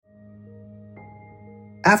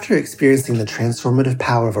After experiencing the transformative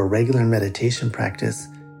power of a regular meditation practice,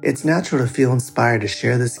 it's natural to feel inspired to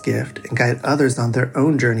share this gift and guide others on their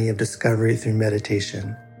own journey of discovery through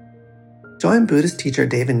meditation. Join Buddhist teacher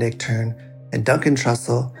David Nichtern and Duncan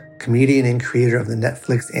Trussell, comedian and creator of the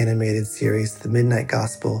Netflix animated series The Midnight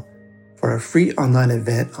Gospel, for a free online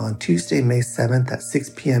event on Tuesday, May 7th at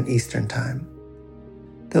 6 p.m. Eastern Time.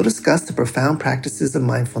 They'll discuss the profound practices of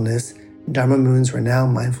mindfulness in Dharma Moon's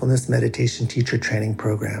renowned mindfulness meditation teacher training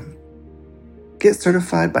program. Get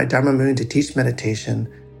certified by Dharma Moon to teach meditation,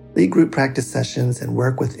 lead group practice sessions, and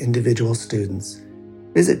work with individual students.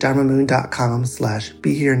 Visit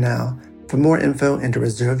dharmamoon.com/beherenow for more info and to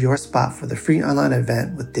reserve your spot for the free online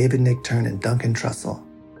event with David Nichtern and Duncan Trussell.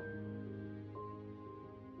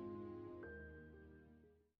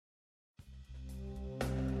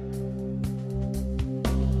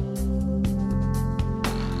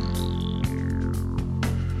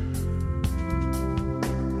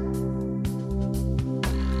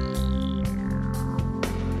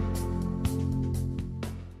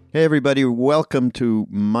 Hey everybody, welcome to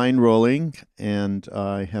Mind Rolling, and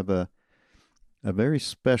I have a very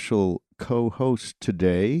special co-host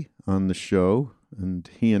today on the show, and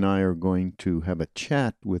he and I are going to have a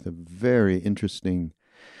chat with a very interesting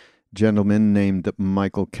gentleman named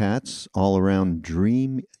Michael Katz, all around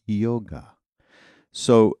dream yoga.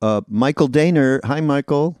 So, Michael Daner, hi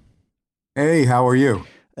Michael. Hey, how are you?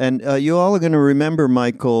 And you all are going to remember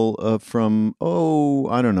Michael from,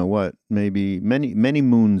 I don't know what, maybe many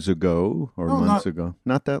moons ago or months ago.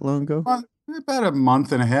 Not that long ago? About a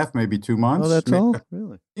month and a half, maybe 2 months. Oh, that's all?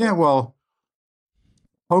 Really? Yeah, well,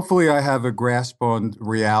 hopefully I have a grasp on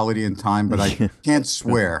reality and time, but I can't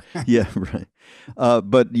swear. Yeah, right.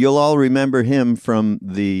 But you'll all remember him from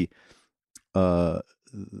the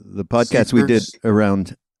podcast we did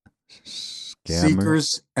around...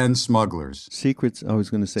 Seekers and Smugglers. Secrets, I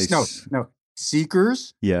was going to say... No.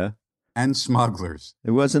 Seekers yeah. and Smugglers.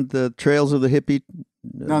 It wasn't the Trails of the Hippie...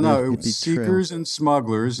 No, it was Seekers and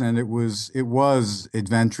Smugglers, and it was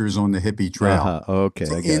Adventures on the Hippie Trail. Okay,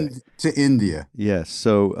 I got it. To India. Yes,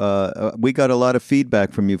 so we got a lot of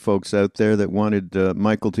feedback from you folks out there that wanted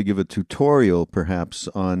Michael to give a tutorial, perhaps,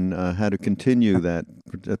 on how to continue that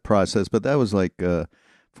process, but that was like...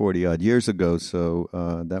 40-odd years ago, so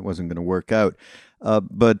that wasn't going to work out.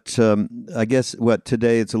 But I guess,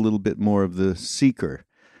 today it's a little bit more of the seeker.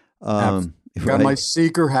 Got my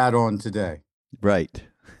seeker hat on today. Right.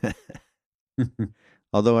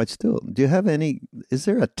 Although do you have is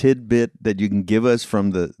there a tidbit that you can give us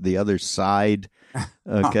from the other side?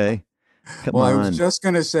 Okay. Come on. I was just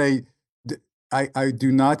going to say, I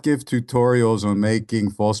do not give tutorials on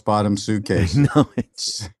making false bottom suitcases. No,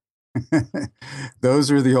 those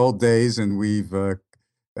are the old days, and we've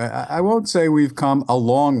I won't say we've come a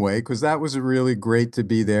long way, because that was really great to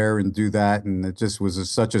be there and do that, and it just was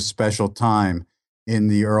such a special time in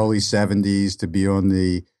the early 70s to be on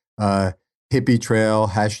the hippie trail,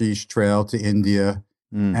 hashish trail to India.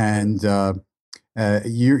 And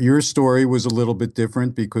your story was a little bit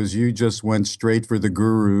different because you just went straight for the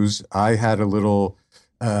gurus. I had a little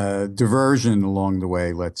diversion along the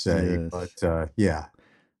way, let's say. Yes. But yeah.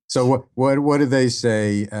 So what do they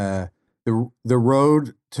say? The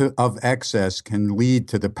road of excess can lead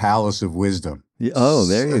to the palace of wisdom. Oh,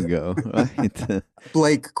 there you go. Right.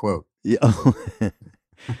 Blake quote. Yeah.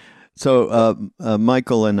 So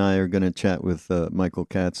Michael and I are going to chat with Michael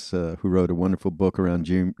Katz, who wrote a wonderful book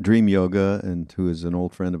around dream yoga, and who is an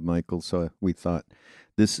old friend of Michael. So we thought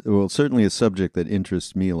this, certainly a subject that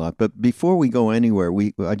interests me a lot. But before we go anywhere,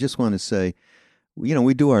 I just want to say,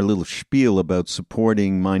 we do our little spiel about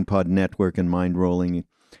supporting MindPod Network and Mind Rolling,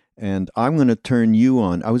 and I'm going to turn you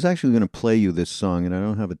on. I was actually going to play you this song, and I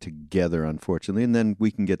don't have it together, unfortunately, and then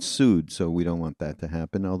we can get sued, so we don't want that to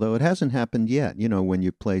happen, although it hasn't happened yet. When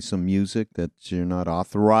you play some music that you're not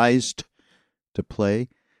authorized to play.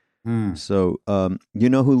 So, you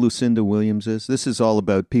know who Lucinda Williams is? This is all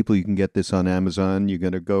about people. You can get this on Amazon. You're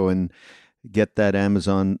going to go and get that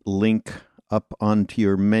Amazon link up onto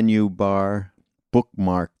your menu bar,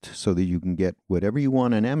 bookmarked, so that you can get whatever you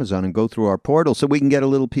want on Amazon and go through our portal so we can get a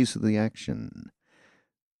little piece of the action.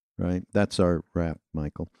 Right? That's our wrap,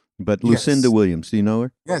 Michael. But Lucinda Yes. Williams, do you know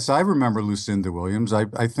her? Yes, I remember Lucinda Williams.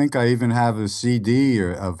 I think I even have a CD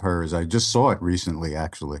of hers. I just saw it recently,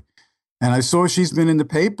 actually. And I saw she's been in the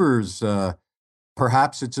papers.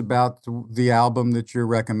 Perhaps it's about the album that you're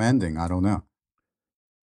recommending. I don't know.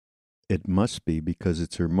 It must be, because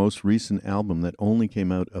it's her most recent album that only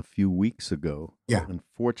came out a few weeks ago. Yeah.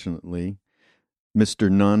 Unfortunately,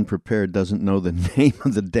 Mr. Non-Prepared doesn't know the name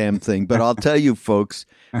of the damn thing, but I'll tell you, folks.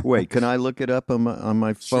 Wait, can I look it up on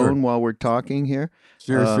my phone Sure. while we're talking here?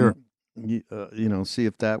 Sure. See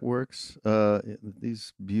if that works.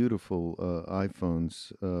 These beautiful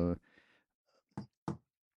iPhones.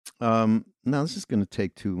 Now this is going to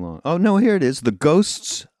take too long. Oh no, here it is. The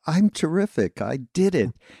Ghosts. I'm terrific. I did it.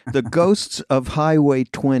 The Ghosts of Highway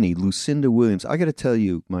 20. Lucinda Williams. I got to tell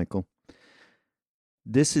you, Michael.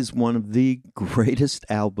 This is one of the greatest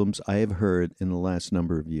albums I have heard in the last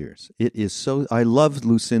number of years. It is so. I love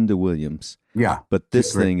Lucinda Williams. Yeah. But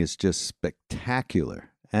this thing is just spectacular.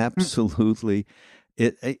 Absolutely.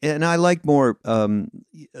 And I like more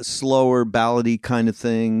slower, ballady kind of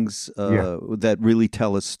things that really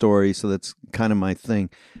tell a story. So that's kind of my thing.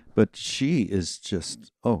 But she is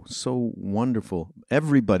just, so wonderful.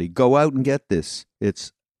 Everybody, go out and get this.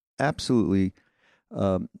 It's absolutely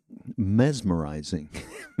mesmerizing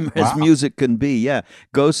as music can be. Yeah.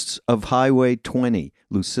 Ghosts of Highway 20,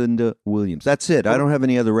 Lucinda Williams. That's it. I don't have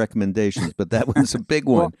any other recommendations, but that was a big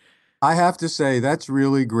one. Well, I have to say that's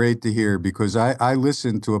really great to hear, because I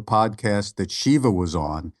listened to a podcast that Shiva was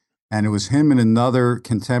on, and it was him and another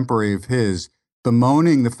contemporary of his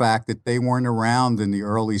bemoaning the fact that they weren't around in the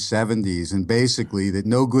early 70s, and basically that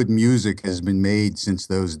no good music has been made since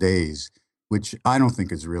those days, which I don't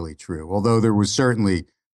think is really true, although there was certainly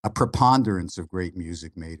a preponderance of great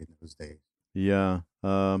music made in those days. Yeah.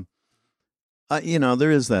 There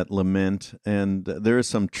is that lament, and there is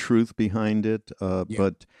some truth behind it.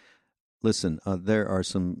 But listen,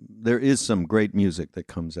 there is some great music that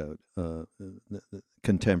comes out,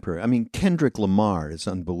 contemporary. I mean, Kendrick Lamar is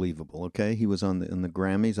unbelievable. Okay, he was in the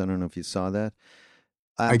Grammys. I don't know if you saw that.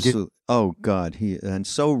 Absolutely. Oh God, and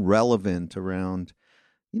so relevant around,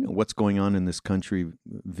 what's going on in this country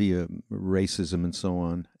via racism and so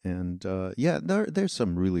on. And there's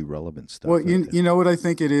some really relevant stuff. Well, you know what I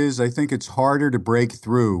think it is? I think it's harder to break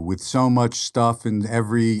through with so much stuff, and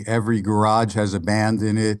every garage has a band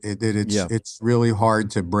in it. It's really hard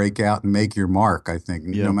to break out and make your mark, I think,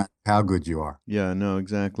 no matter how good you are. Yeah, no,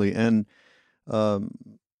 exactly. And it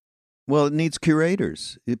needs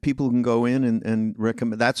curators. People can go in and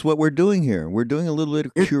recommend. That's what we're doing here. We're doing a little bit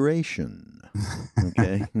of curation.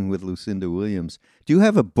 Okay, with Lucinda Williams. Do you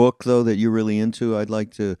have a book, though, that you're really into? I'd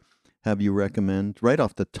like to have you recommend right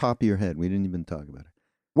off the top of your head. We didn't even talk about it.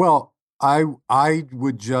 Well, I've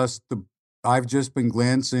just been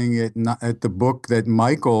glancing at the book that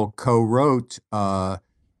Michael co-wrote,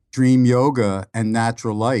 Dream Yoga and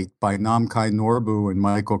Natural Light by Namkhai Norbu and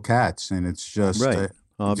Michael Katz, and it's just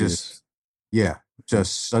obvious.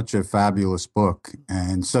 Just such a fabulous book,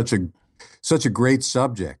 and such a great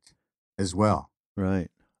subject as well. Right.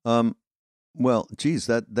 Well, geez,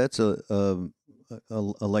 that's a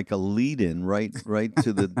like a lead-in right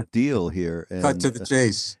to the deal here. And, cut to the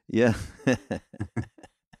chase. Yeah.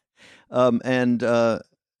 And you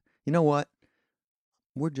know what?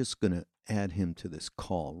 We're just gonna add him to this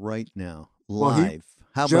call right now, live.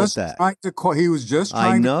 How about that? He was just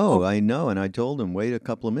trying I know, and I told him wait a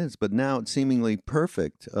couple of minutes, but now it's seemingly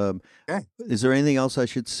perfect. Okay. Is there anything else I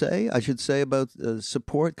should say? I should say about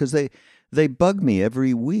support, because they bug me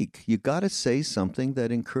every week. You got to say something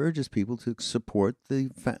that encourages people to support the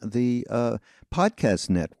podcast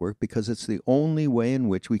network, because it's the only way in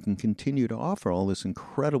which we can continue to offer all this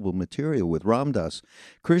incredible material with Ramdas,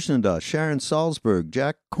 Krishnadas, Sharon Salzberg,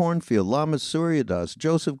 Jack Cornfield, Lama Suryadas,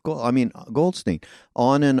 Joseph Goldstein,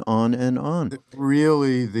 on and on and on.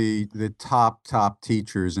 Really, the top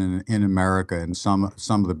teachers in America, and some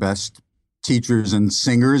of the best teachers and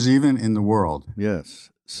singers even in the world. Yes.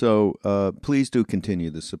 So please do continue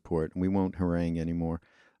the support. We won't harangue anymore.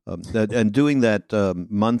 And doing that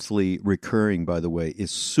monthly recurring, by the way,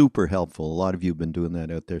 is super helpful. A lot of you have been doing that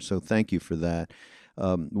out there, so thank you for that.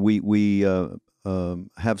 We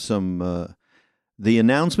have some the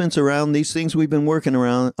announcements around these things we've been working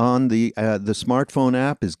around on. The smartphone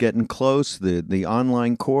app is getting close. The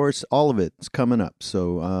online course, all of it is coming up.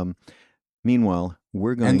 So meanwhile,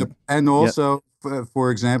 we're going and also. For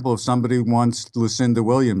example, if somebody wants Lucinda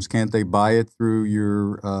Williams, can't they buy it through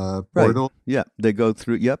your portal? Right. Yeah, they go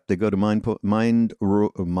through. Yep, they go to Mind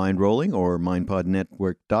Rolling or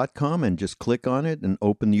mindpodnetwork.com and just click on it and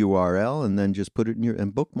open the URL, and then just put it in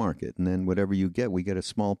and bookmark it, and then whatever you get, we get a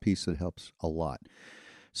small piece that helps a lot.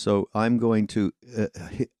 So I'm going to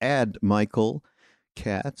add Michael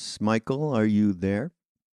Katz. Michael, are you there?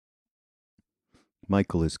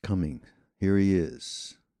 Michael is coming. Here he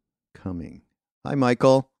is, coming. Hi,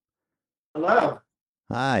 Michael. Hello.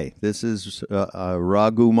 Hi, this is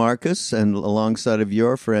Raghu Marcus, and alongside of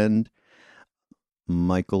your friend,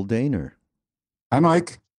 Michael Daner. Hi,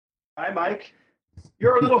 Mike. Hi, Mike.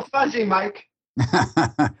 You're a little fuzzy, Mike.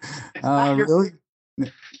 Really?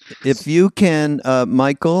 If you can,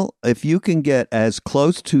 Michael, if you can get as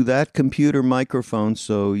close to that computer microphone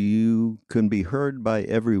so you can be heard by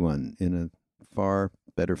everyone in a far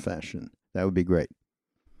better fashion, that would be great.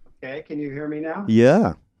 Okay, can you hear me now?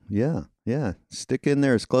 Yeah. Stick in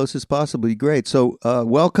there as close as possible. Great. So,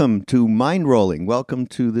 welcome to Mind Rolling. Welcome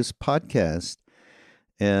to this podcast.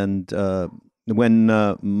 And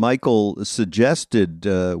when Michael suggested,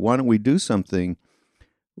 why don't we do something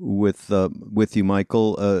with you,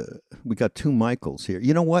 Michael? We got two Michaels here.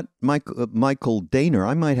 You know what, Michael Daner?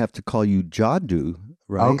 I might have to call you Jadoo,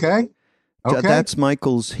 right? Okay. That's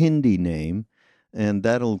Michael's Hindi name, and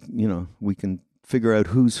that'll we can figure out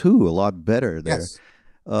who's who a lot better there. Yes.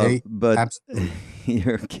 But absolutely.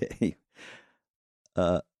 You're okay.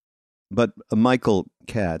 But Michael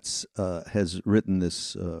Katz has written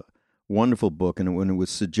this wonderful book, and when it was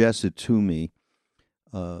suggested to me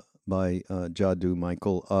by Jadoo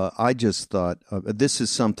Michael, I just thought this is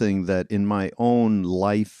something that in my own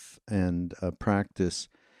life and practice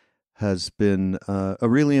has been a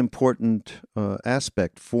really important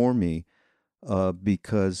aspect for me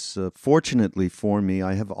because fortunately for me,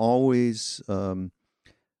 I have always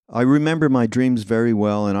I remember my dreams very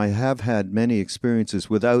well, and I have had many experiences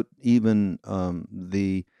without even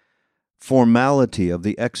the formality of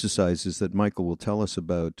the exercises that Michael will tell us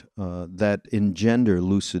about that engender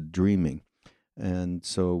lucid dreaming. And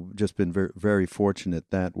so just been very, very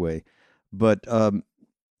fortunate that way. But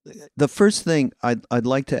the first thing I'd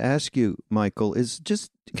like to ask you, Michael, is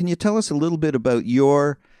just can you tell us a little bit about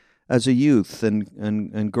your as a youth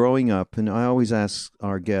and growing up, and I always ask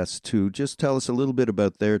our guests to just tell us a little bit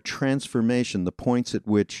about their transformation, the points at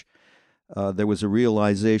which there was a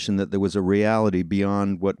realization that there was a reality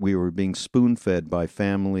beyond what we were being spoon-fed by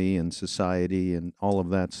family and society and all of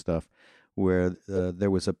that stuff, where there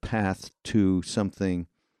was a path to something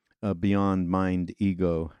beyond mind,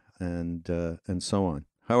 ego, and so on,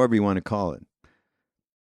 however you want to call it.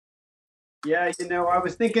 Yeah, I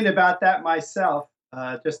was thinking about that myself.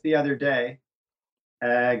 Just the other day,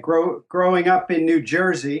 growing up in New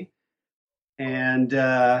Jersey and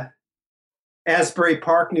Asbury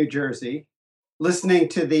Park, New Jersey, listening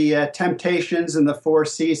to the Temptations and the Four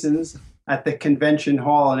Seasons at the Convention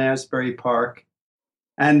Hall in Asbury Park,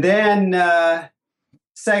 and then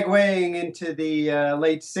segueing into the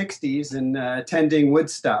late 60s and attending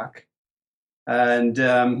Woodstock. And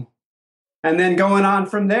then going on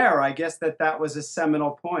from there, I guess that was a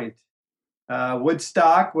seminal point.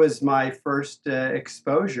 Woodstock was my first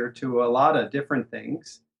exposure to a lot of different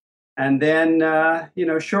things. And then,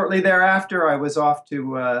 shortly thereafter, I was off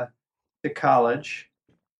to college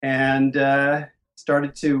and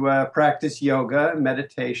started to practice yoga,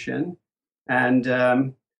 meditation, and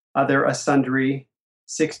other sundry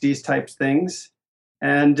 60s types things.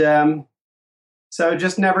 And so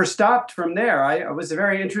just never stopped from there. I was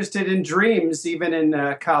very interested in dreams, even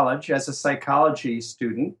in college as a psychology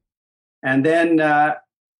student. And then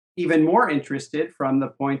even more interested from the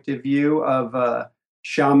point of view of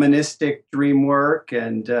shamanistic dream work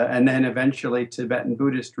and then eventually Tibetan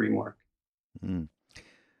Buddhist dream work. Mm.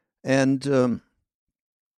 And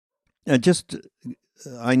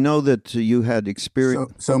I know that you had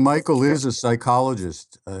experience. So Michael is a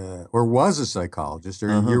psychologist, or was a psychologist, or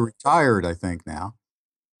you're retired, I think, now.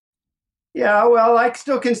 Yeah, well, I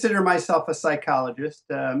still consider myself a psychologist.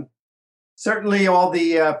 Certainly all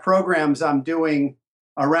the programs I'm doing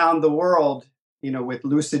around the world, with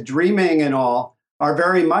lucid dreaming and all, are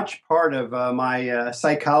very much part of my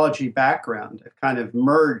psychology background. I've kind of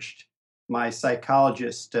merged my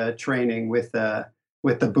psychologist training with the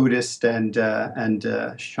Buddhist and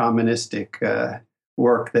shamanistic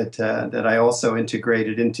work that I also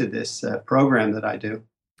integrated into this program that I do.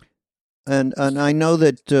 And I know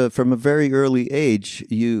that from a very early age,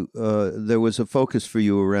 there was a focus for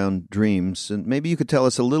you around dreams, and maybe you could tell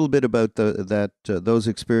us a little bit about those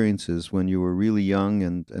experiences when you were really young,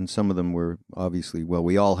 and some of them were obviously, well,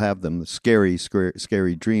 we all have them, the scary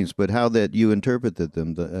dreams, but how that you interpreted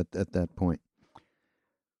them at that point.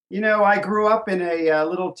 I grew up in a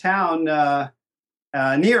little town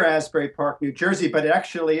near Asbury Park, New Jersey, but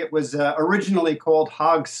actually it was originally called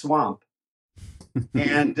Hog Swamp.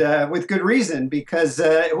 And with good reason, because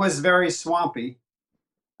it was very swampy.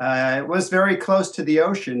 It was very close to the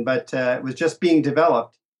ocean, but it was just being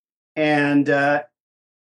developed. And I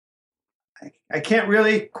can't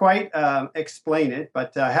really quite explain it,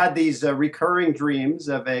 but I had these recurring dreams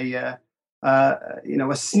of a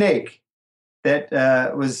snake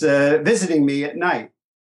that was visiting me at night.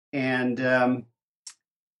 And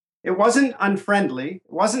it wasn't unfriendly.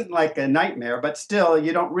 It wasn't like a nightmare, but still,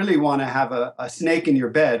 you don't really want to have a snake in your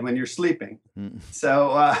bed when you're sleeping.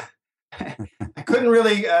 So I couldn't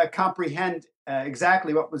really comprehend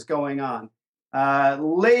exactly what was going on.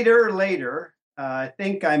 Later, I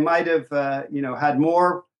think I might have, had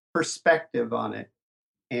more perspective on it.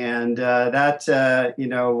 And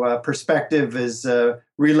that perspective is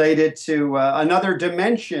related to another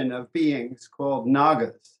dimension of beings called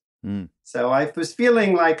Nagas. So I was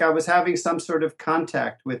feeling like I was having some sort of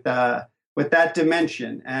contact with that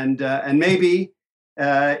dimension, and maybe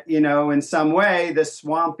in some way the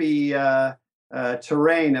swampy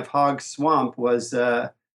terrain of Hog's Swamp was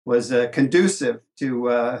conducive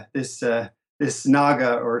to this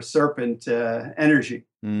Naga or serpent energy.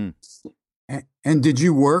 And did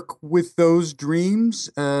you work with those dreams?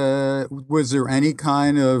 Was there any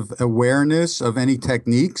kind of awareness of any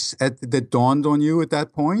techniques that dawned on you at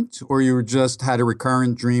that point? Or you just had a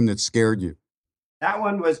recurrent dream that scared you? That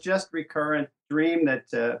one was just recurrent dream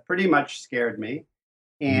that pretty much scared me.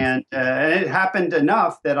 And it happened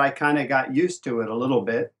enough that I kind of got used to it a little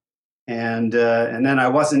bit. And then I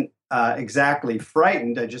wasn't exactly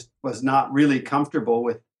frightened. I just was not really comfortable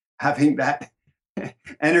with having that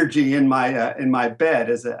energy in my bed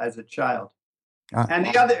as a child. And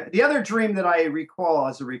the other dream that I recall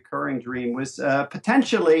as a recurring dream was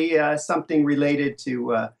potentially something related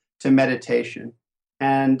to meditation,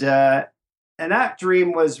 and that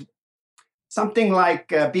dream was something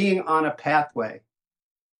like being on a pathway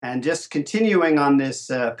and just continuing on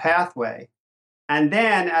this pathway, and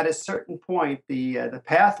then at a certain point the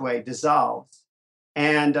pathway dissolves,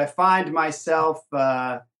 and I find myself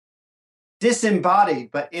disembodied,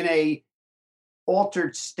 but in a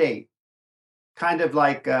altered state, kind of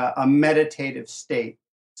like a meditative state.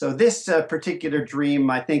 So this particular dream,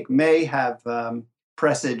 I think, may have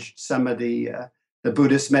presaged some of the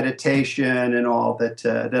Buddhist meditation and all that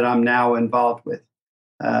I'm now involved with.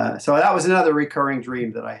 So that was another recurring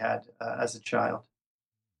dream that I had as a child.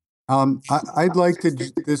 I'd like to.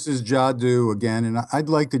 This is Jadu again, and I'd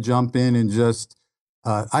like to jump in and just.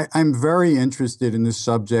 I'm very interested in this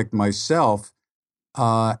subject myself,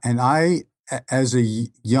 and I, as a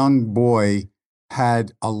young boy,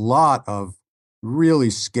 had a lot of really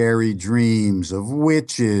scary dreams of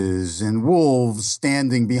witches and wolves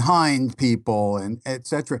standing behind people, and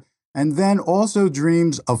etc. And then also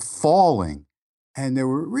dreams of falling, and they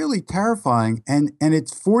were really terrifying. And it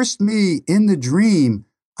forced me in the dream.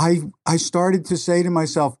 I started to say to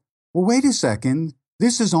myself, "Well, wait a second.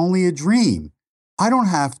 This is only a dream. I don't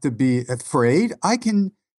have to be afraid. I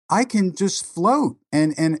can just float."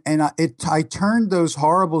 And I turned those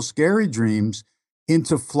horrible, scary dreams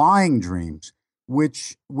into flying dreams,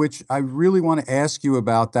 which I really want to ask you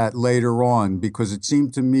about that later on, because it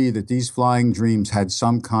seemed to me that these flying dreams had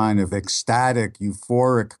some kind of ecstatic,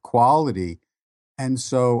 euphoric quality. And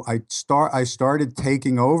so I started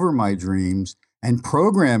taking over my dreams and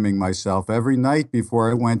programming myself every night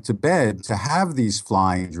before I went to bed to have these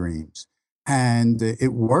flying dreams. And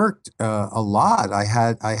it worked a lot. I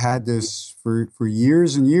had this for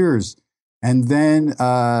years and years. And then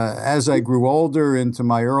as I grew older into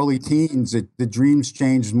my early teens, the dreams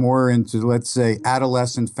changed more into, let's say,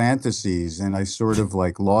 adolescent fantasies. And I sort of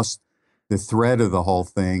like lost the thread of the whole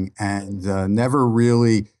thing and never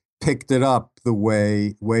really picked it up the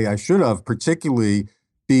way I should have, particularly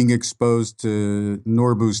being exposed to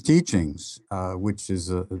Norbu's teachings, which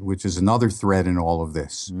is another thread in all of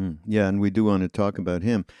this. Yeah, and we do want to talk about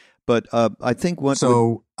him, but I think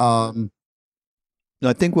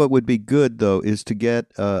I think what would be good though is to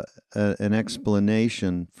get an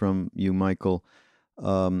explanation from you, Michael,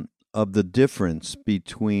 of the difference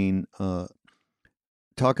between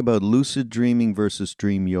talk about lucid dreaming versus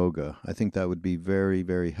dream yoga. I think that would be very,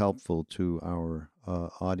 very helpful to our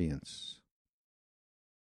audience.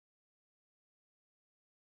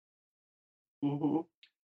 Mm-hmm.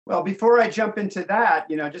 Well, before I jump into that,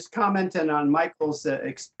 just commenting on Michael's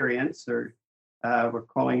experience, or we're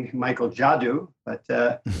calling Michael Jadu, but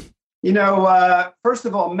first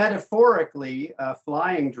of all, metaphorically,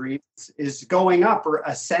 flying dreams is going up or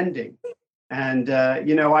ascending, and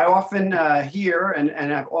I often hear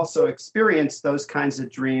and I've also experienced those kinds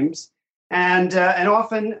of dreams, and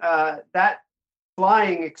often that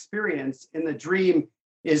flying experience in the dream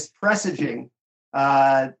is presaging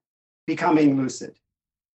becoming lucid.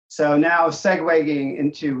 So now segueing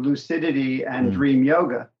into lucidity and dream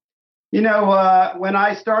yoga. When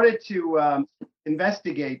I started to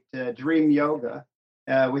investigate dream yoga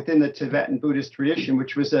within the Tibetan Buddhist tradition,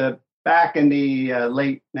 which was back in the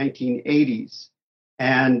late 1980s,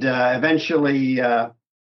 and eventually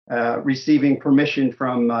receiving permission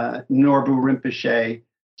from Norbu Rinpoche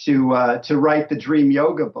to write the Dream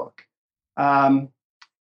Yoga book. I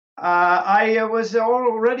was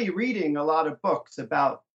already reading a lot of books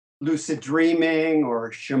about lucid dreaming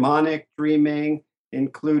or shamanic dreaming,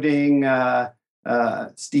 including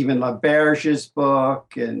Stephen LaBerge's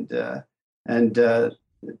book and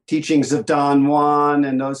Teachings of Don Juan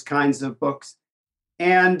and those kinds of books.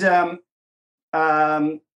 And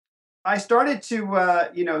I started to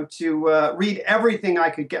read everything I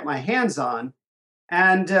could get my hands on.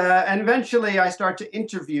 And eventually I start to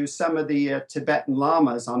interview some of the Tibetan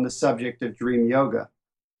lamas on the subject of dream yoga.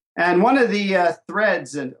 And one of the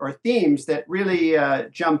threads or themes that really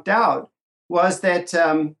jumped out was that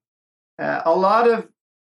a lot of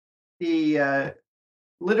the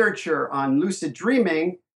literature on lucid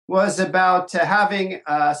dreaming was about having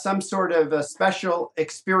some sort of a special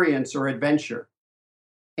experience or adventure.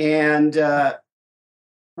 And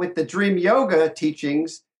with the dream yoga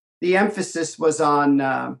teachings, the emphasis was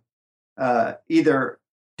on either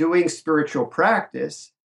doing spiritual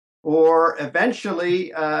practice or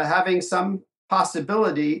eventually having some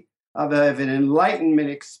possibility of an enlightenment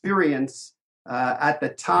experience at the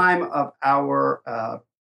time of our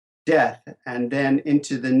death and then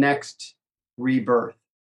into the next rebirth.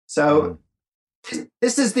 So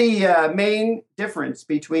this is the main difference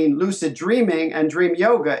between lucid dreaming and dream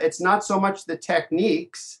yoga. It's not so much the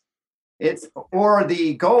techniques or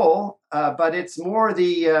the goal, but it's more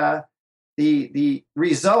the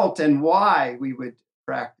result and why we would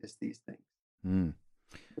practice these things. Mm.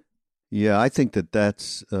 Yeah, I think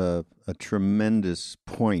that's a tremendous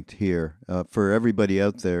point here for everybody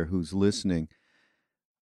out there who's listening.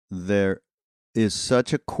 There is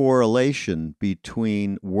such a correlation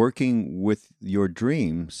between working with your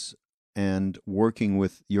dreams and working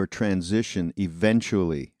with your transition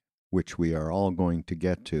eventually, which we are all going to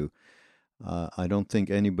get to. I don't think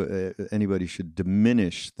anybody should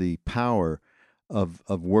diminish the power of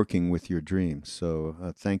working with your dreams.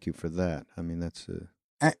 So thank you for that. I mean, that's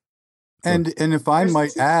and if I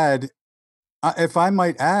might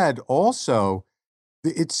add, also,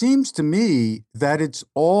 it seems to me that it's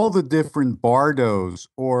all the different bardos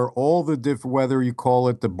or all the different, whether you call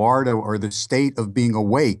it the bardo or the state of being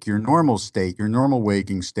awake, your normal state, your normal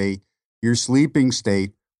waking state, your sleeping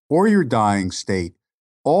state, or your dying state.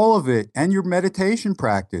 All of it, and your meditation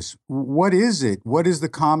practice. What is it? What is the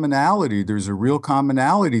commonality? There's a real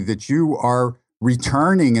commonality that you are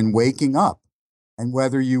returning and waking up. And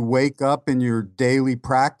whether you wake up in your daily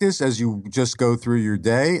practice as you just go through your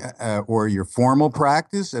day, or your formal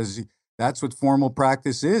practice, that's what formal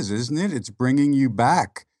practice is, isn't it? It's bringing you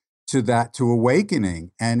back to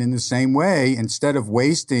awakening. And in the same way, instead of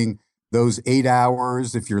wasting those 8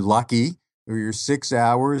 hours, if you're lucky, or your 6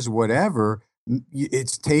 hours, whatever,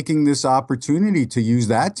 it's taking this opportunity to use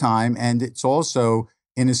that time, and it's also,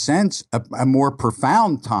 in a sense, a more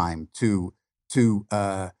profound time to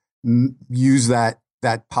use that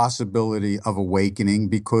possibility of awakening,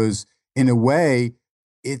 because in a way,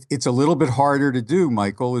 it's a little bit harder to do.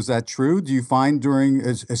 Michael, is that true? Do you find during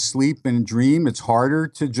a sleep and dream, it's harder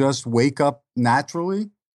to just wake up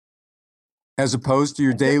naturally as opposed to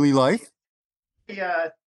your daily life? Yeah.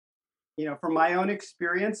 From my own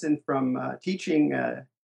experience and from teaching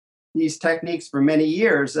these techniques for many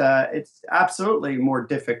years, it's absolutely more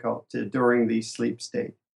difficult during the sleep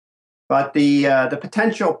state. But the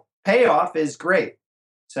potential payoff is great.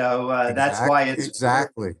 So that's why it's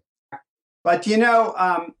exactly. But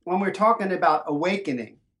when we're talking about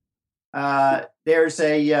awakening, there's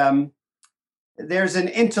an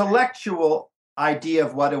intellectual idea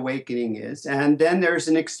of what awakening is, and then there's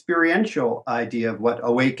an experiential idea of what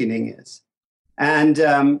awakening is. And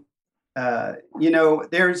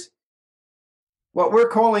there's what we're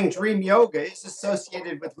calling dream yoga is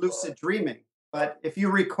associated with lucid dreaming. But if you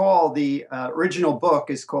recall, the original book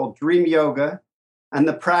is called Dream Yoga and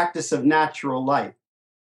the Practice of Natural Light.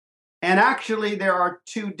 And actually, there are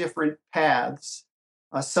two different paths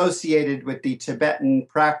associated with the Tibetan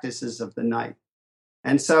practices of the night.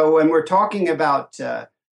 And so when we're talking about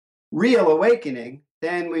real awakening,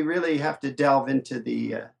 then we really have to delve into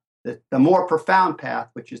the more profound path,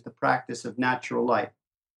 which is the practice of natural light.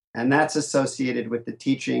 And that's associated with the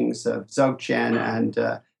teachings of Dzogchen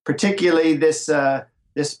and particularly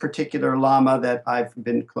this particular Lama that I've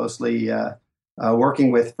been closely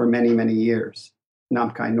working with for many, many years,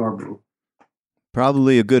 Namkhai Norbu.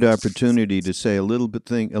 Probably a good opportunity to say a little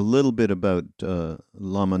bit about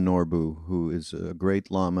Lama Norbu, who is a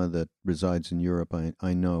great Lama that resides in Europe,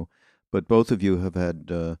 I know. But both of you have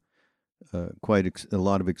had a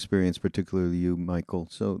lot of experience, particularly you, Michael.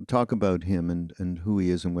 So talk about him and who he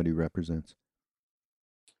is and what he represents.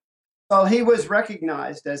 Well, he was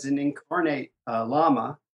recognized as an incarnate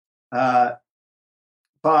Lama uh,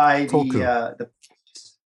 by the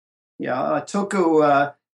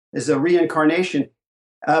Tulku is a reincarnation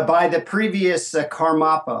by the previous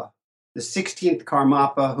Karmapa, the 16th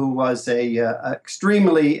Karmapa, who was a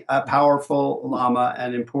extremely powerful Lama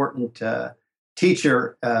and important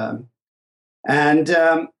teacher. And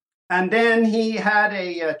then he had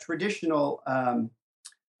a traditional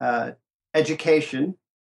education.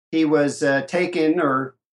 He was taken,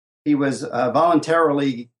 or he was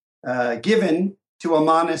voluntarily given to a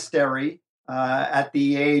monastery at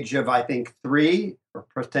the age of, I think, 3 or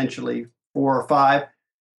potentially 4 or 5.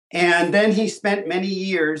 And then he spent many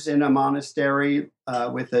years in a monastery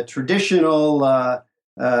with a traditional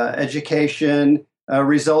education,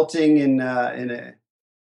 resulting in a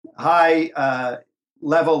high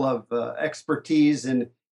level of expertise in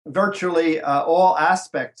virtually all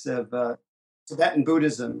aspects of Tibetan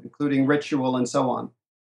Buddhism, including ritual and so on.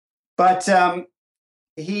 But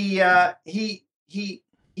he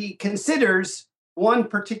considers one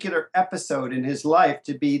particular episode in his life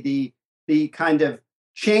to be the kind of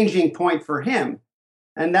changing point for him,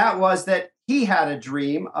 and that was that he had a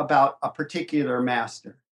dream about a particular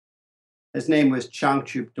master. His name was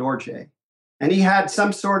Changchup Dorje, and he had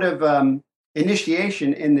some sort of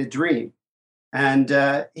initiation in the dream, and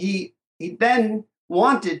he then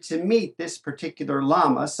wanted to meet this particular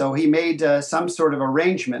Lama, so he made some sort of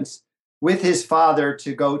arrangements with his father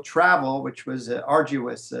to go travel, which was an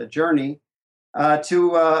arduous journey,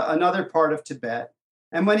 to another part of Tibet.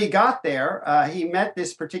 And when he got there, he met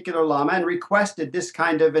this particular Lama and requested this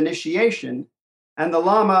kind of initiation. And the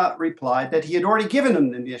Lama replied that he had already given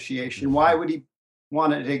him the initiation. Why would he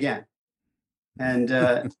want it again? And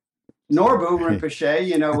Norbu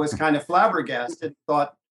Rinpoche, was kind of flabbergasted,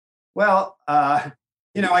 thought, well, I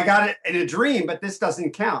got it in a dream, but this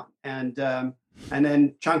doesn't count. And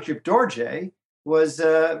then Changchup Dorje was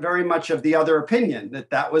very much of the other opinion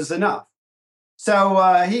that was enough.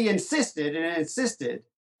 So he insisted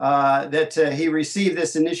that he receive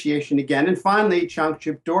this initiation again. And finally,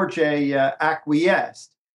 Changchup Dorje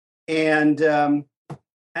acquiesced. And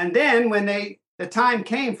then when the time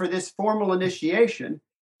came for this formal initiation,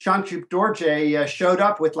 Changchup Dorje showed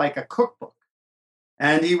up with like a cookbook.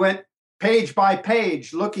 And he went page by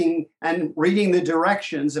page looking and reading the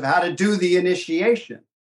directions of how to do the initiation.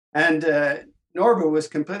 And Norbu was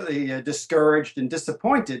completely discouraged and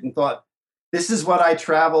disappointed and thought, this is what I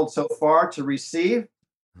traveled so far to receive.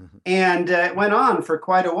 Mm-hmm. And it went on for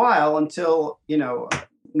quite a while until,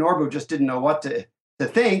 Norbu just didn't know what to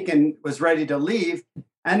think and was ready to leave.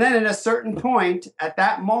 And then at a certain point, at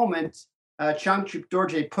that moment, Changchup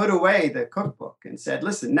Dorje put away the cookbook and said,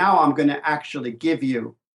 listen, now I'm going to actually give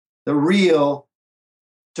you the real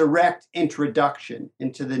direct introduction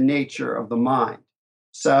into the nature of the mind.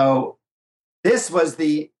 So this was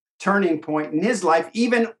the turning point in his life,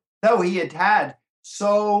 even though he had had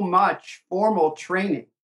so much formal training,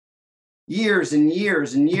 years and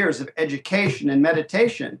years and years of education and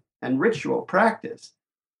meditation and ritual practice,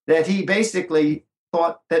 that he basically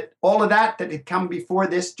thought that all of that had come before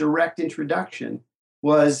this direct introduction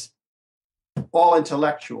was all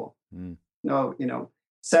intellectual.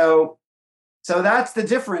 So that's the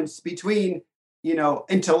difference between,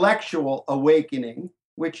 intellectual awakening,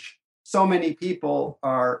 which so many people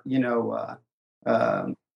are,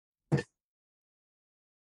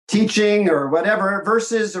 teaching or whatever,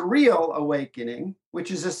 versus a real awakening,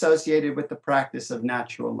 which is associated with the practice of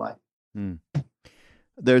natural life.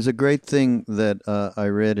 There's a great thing that I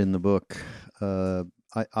read in the book.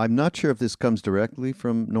 I'm not sure if this comes directly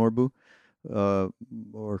from Norbu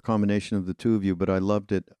or a combination of the two of you, but I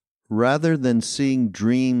loved it. Rather than seeing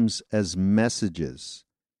dreams as messages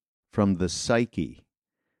from the psyche,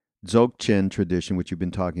 Dzogchen tradition, which you've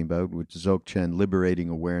been talking about, which Dzogchen, liberating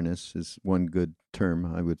awareness, is one good term,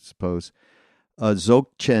 I would suppose.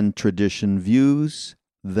 Dzogchen tradition views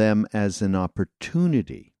them as an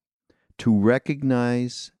opportunity to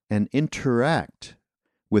recognize and interact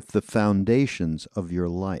with the foundations of your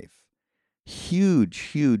life. Huge,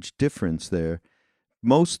 huge difference there.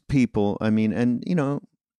 Most people,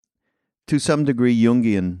 to some degree,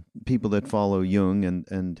 Jungian, people that follow Jung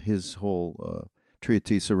and his whole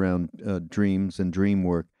treatise around dreams and dream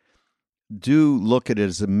work, do look at it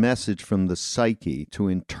as a message from the psyche to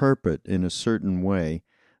interpret in a certain way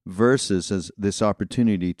versus as this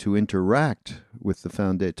opportunity to interact with the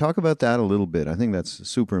foundation. Talk about that a little bit. I think that's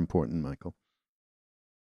super important, Michael.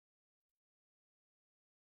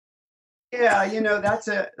 Yeah, that's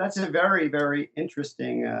a very, very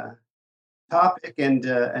interesting topic and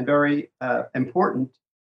very important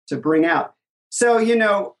to bring out. So,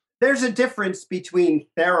 there's a difference between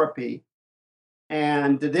therapy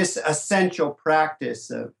and this essential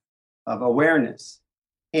practice of awareness.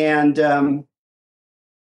 And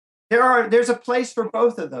there's a place for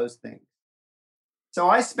both of those things. So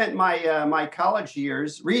I spent my college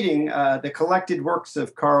years reading the collected works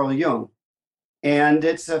of Carl Jung, and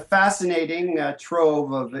it's a fascinating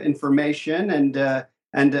trove of information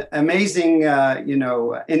and amazing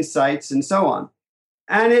insights and so on.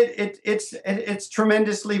 And it's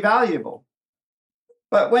tremendously valuable.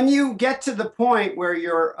 But when you get to the point where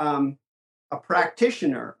you're a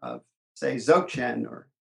practitioner of, say, Dzogchen or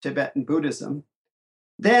Tibetan Buddhism,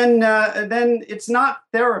 then it's not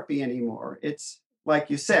therapy anymore. It's like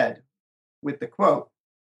you said with the quote.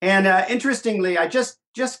 And interestingly, I just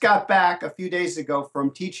got back a few days ago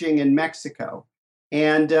from teaching in Mexico,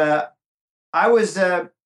 and I was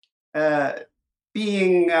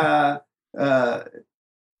being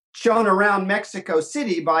shown around Mexico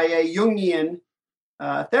City by a Jungian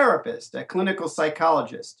therapist, a clinical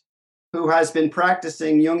psychologist who has been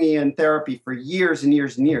practicing Jungian therapy for years and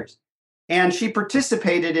years and years. And she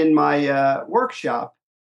participated in my workshop,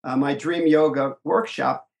 my Dream Yoga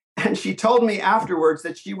workshop. And she told me afterwards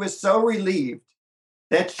that she was so relieved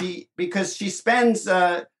that because she spends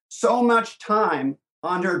so much time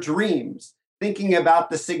on her dreams, thinking about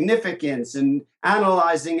the significance and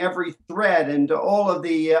analyzing every thread and all of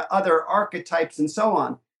the other archetypes and so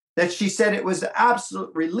on, that she said it was an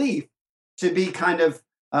absolute relief to be kind of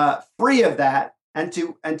free of that and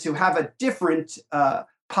to have a different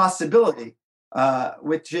possibility,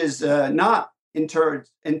 which is not in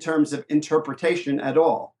terms of interpretation at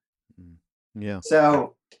all. Yeah.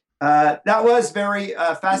 So that was very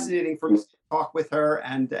fascinating for me to talk with her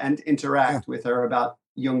and interact with her about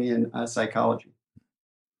Jungian psychology.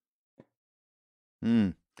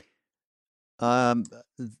 Mm. And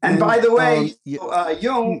by the way,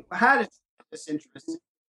 Jung had this interest.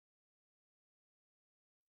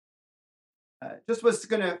 Just was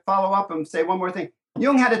going to follow up and say one more thing.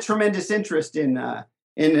 Jung had a tremendous interest in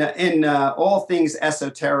all things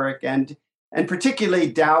esoteric and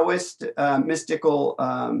particularly Taoist mystical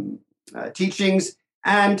teachings,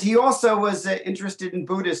 and he also was interested in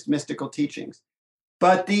Buddhist mystical teachings.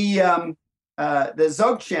 But the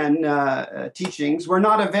Dzogchen teachings were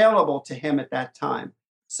not available to him at that time.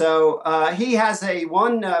 So he has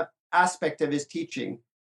one aspect of his teaching,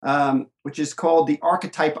 which is called the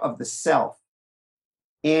archetype of the self.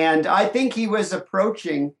 And I think he was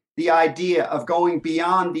approaching the idea of going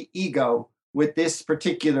beyond the ego with this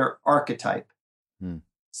particular archetype.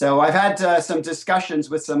 So I've had some discussions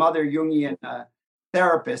with some other Jungian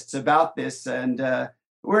therapists about this, and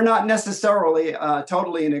we're not necessarily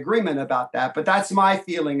totally in agreement about that, but that's my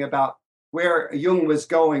feeling about where Jung was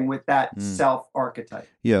going with that self archetype.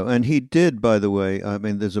 Yeah, and he did, by the way, I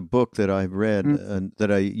mean, there's a book that I've read and that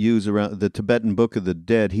I use around the Tibetan Book of the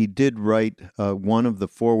Dead. He did write one of the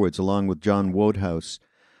forewords along with John Wodehouse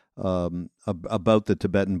about the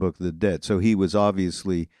Tibetan Book of the Dead. So he was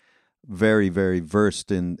obviously very, very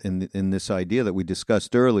versed in this idea that we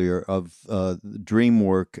discussed earlier of dream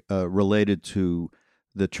work related to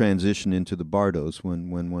the transition into the bardos when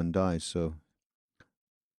one dies. So,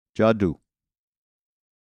 Jadoo.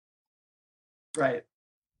 Right.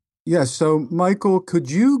 Yeah. So, Michael,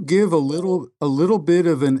 could you give a little bit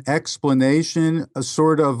of an explanation, a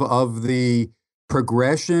sort of the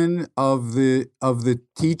progression of the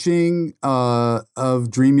teaching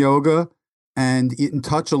of Dream Yoga, and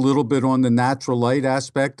touch a little bit on the natural light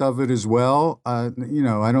aspect of it as well? I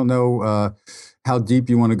don't know how deep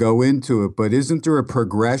you want to go into it, but isn't there a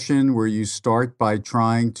progression where you start by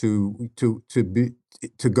trying to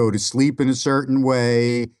go to sleep in a certain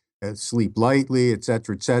way, sleep lightly, et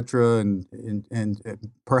cetera, and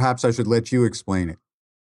perhaps I should let you explain it.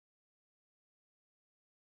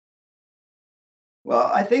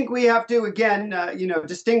 Well, I think we have to, again,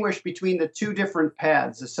 distinguish between the two different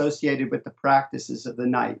paths associated with the practices of the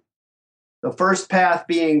night. The first path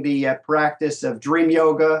being the practice of dream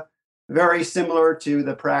yoga, very similar to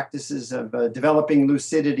the practices of developing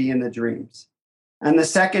lucidity in the dreams. And the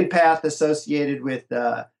second path associated with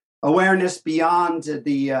awareness beyond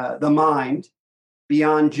the mind,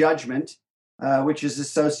 beyond judgment, which is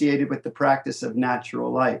associated with the practice of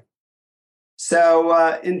natural light.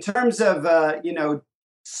 So in terms of,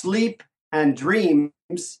 sleep and dreams,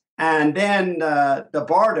 and then the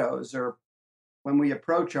bardos, or when we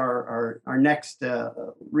approach our next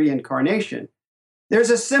reincarnation,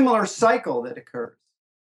 there's a similar cycle that occurs.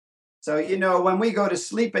 So, when we go to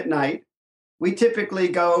sleep at night, we typically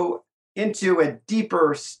go into a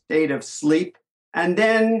deeper state of sleep, and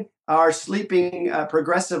then our sleeping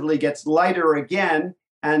progressively gets lighter again,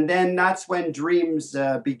 and then that's when dreams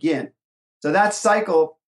begin. So that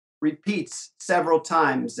cycle repeats several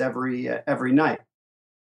times every night.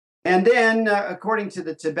 And then, according to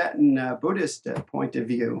the Tibetan Buddhist point of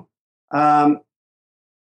view, at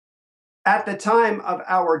the time of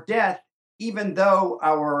our death, even though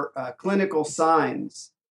our clinical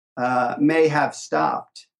signs may have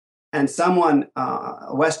stopped, and someone,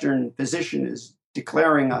 a Western physician, is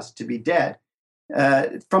declaring us to be dead,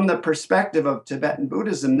 from the perspective of Tibetan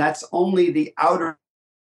Buddhism, that's only the outer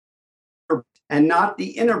and not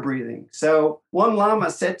the inner breathing. So one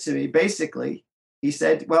Lama said to me, basically, he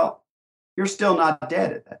said, well, you're still not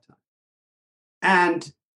dead at that time.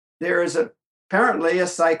 And there is apparently a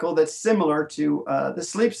cycle that's similar to the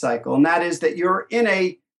sleep cycle, and that is that you're in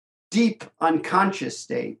a deep unconscious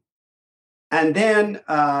state. And then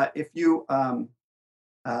if you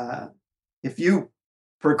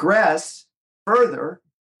progress further,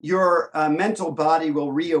 your mental body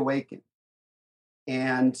will reawaken.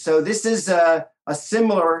 And so this is a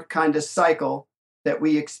similar kind of cycle that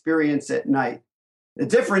we experience at night. The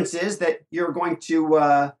difference is that you're going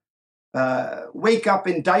to wake up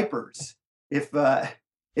in diapers if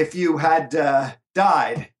you had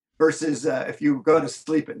died versus if you go to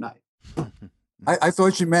sleep at night. I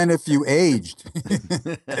thought you meant if you aged.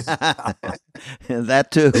 That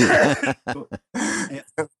too.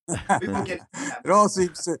 It all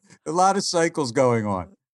seems a lot of cycles going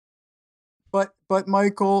on. But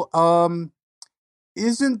Michael,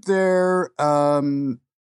 isn't there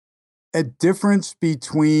a difference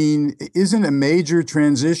between, isn't a major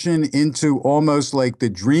transition into almost like the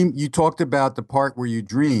dream? You talked about the part where you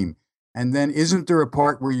dream, and then isn't there a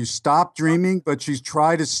part where you stop dreaming, but you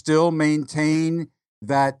try to still maintain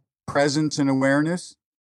that presence and awareness?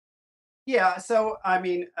 Yeah. So, I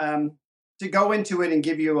mean, to go into it and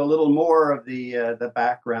give you a little more of the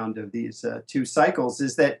background of these two cycles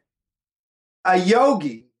is that a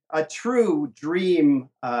yogi, a true dream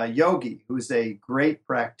yogi, who's a great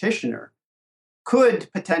practitioner, could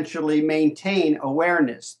potentially maintain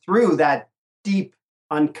awareness through that deep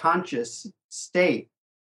unconscious state,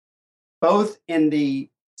 both in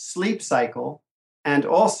the sleep cycle and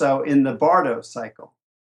also in the Bardo cycle.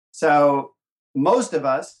 So most of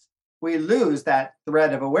us, we lose that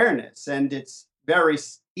thread of awareness, and it's very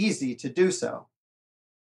easy to do so.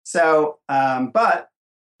 So, but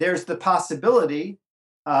there's the possibility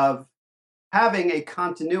of having a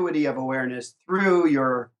continuity of awareness through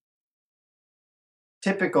your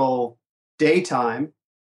typical daytime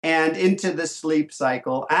and into the sleep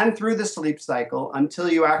cycle and through the sleep cycle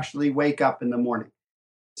until you actually wake up in the morning.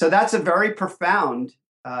 So that's a very profound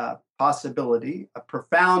possibility, a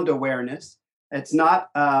profound awareness. It's not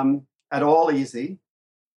at all easy.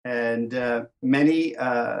 And many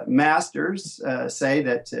masters say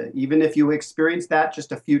that even if you experience that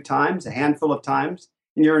just a few times, a handful of times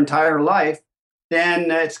in your entire life, then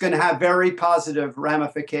it's going to have very positive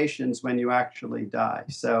ramifications when you actually die.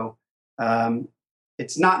 So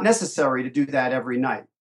it's not necessary to do that every night.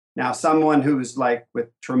 Now, someone who's like with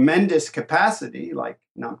tremendous capacity, like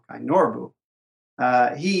Namkhai Norbu,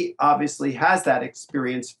 he obviously has that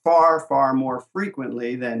experience far, far more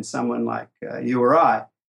frequently than someone like you or I.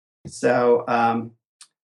 So,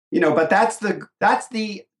 but that's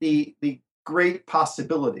the great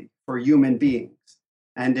possibility for human beings.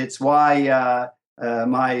 And it's why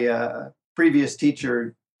my previous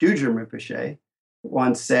teacher, Dudjom Rinpoche,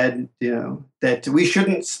 once said, that we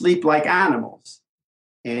shouldn't sleep like animals.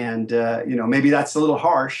 And, maybe that's a little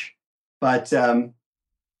harsh, but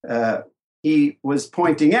he was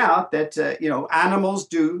pointing out that, animals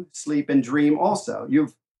do sleep and dream also.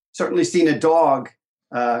 You've certainly seen a dog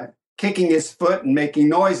kicking his foot and making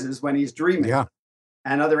noises when he's dreaming, yeah,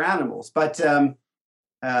 and other animals. But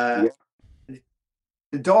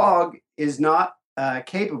the dog is not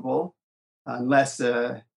capable, unless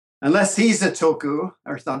he's a tulku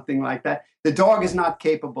or something like that. The dog is not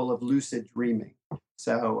capable of lucid dreaming.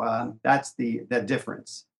 So that's the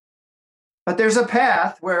difference. But there's a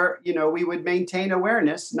path where, we would maintain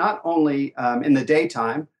awareness, not only in the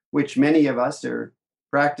daytime, which many of us are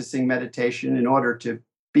practicing meditation in order to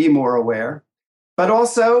be more aware, but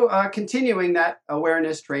also continuing that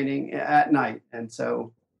awareness training at night. And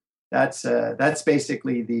so that's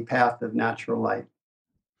basically the path of natural light.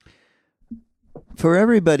 For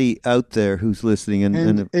everybody out there who's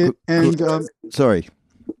listening, sorry,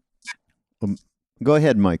 go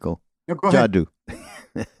ahead, Michael. No, go ahead. Jadu.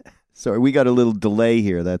 Sorry, we got a little delay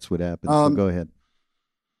here. That's what happened. So go ahead.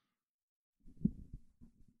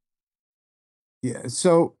 Yeah.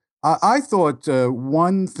 So I thought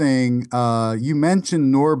one thing you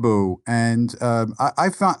mentioned Norbu, and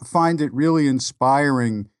find it really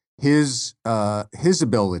inspiring his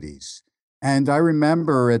abilities. And I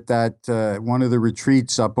remember at that one of the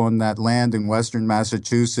retreats up on that land in Western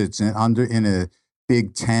Massachusetts, in a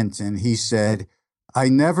big tent, and he said, "I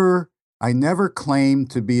never claimed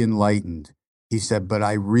to be enlightened." He said, "But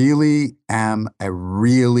I really am a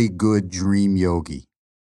really good dream yogi."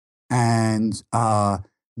 And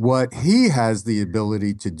what he has the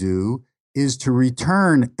ability to do is to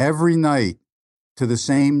return every night to the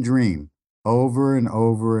same dream over and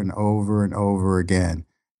over and over and over again,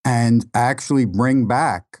 and actually bring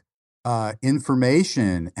back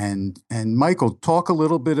information. And Michael, talk a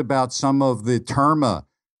little bit about some of the terma,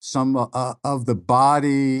 some of the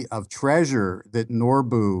body of treasure that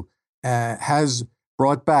Norbu has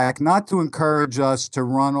brought back, not to encourage us to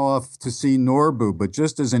run off to see Norbu, but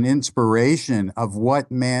just as an inspiration of what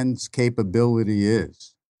man's capability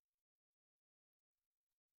is.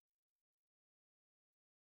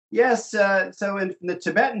 Yes, so in the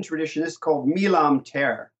Tibetan tradition, this is called Milam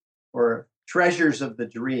Ter, or Treasures of the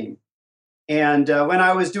Dream. And when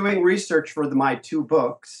I was doing research for my two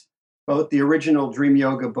books, both the original Dream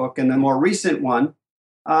Yoga book and the more recent one,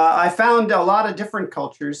 I found a lot of different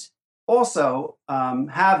cultures also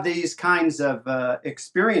have these kinds of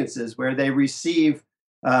experiences where they receive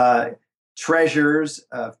treasures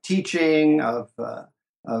of teaching, of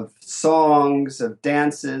songs, of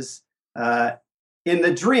dances in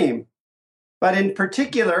the dream. But in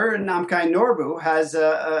particular, Namkhai Norbu has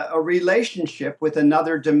a relationship with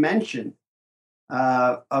another dimension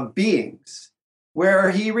of beings,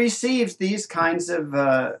 where he receives these kinds of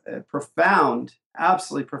profound,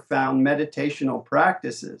 absolutely profound meditational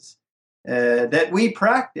practices that we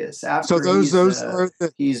practice after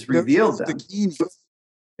he's revealed them.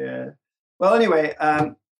 Yeah. Well, anyway,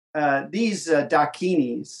 these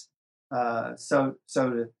dakinis, so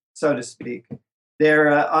to speak,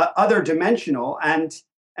 they're other dimensional, and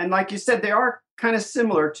like you said, they are kind of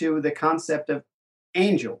similar to the concept of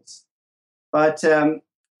angels. But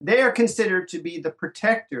they are considered to be the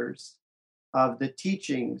protectors of the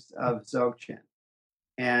teachings of Dzogchen.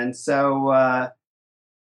 And so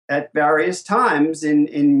at various times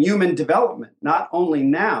in human development, not only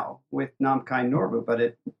now with Namkhai Norbu, but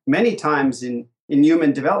at many times in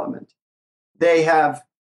human development, they have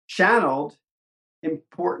channeled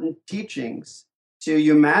important teachings to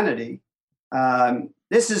humanity.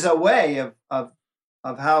 This is a way of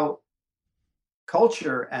how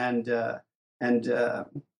culture and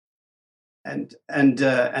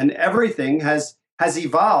everything has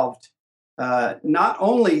evolved, not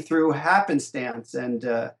only through happenstance and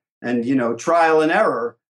trial and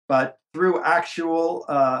error, but through actual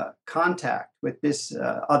contact with this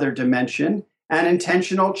other dimension and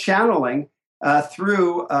intentional channeling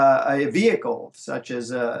through a vehicle, such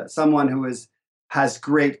as someone who has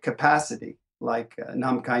great capacity, like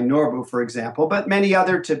Namkhai Norbu, for example, but many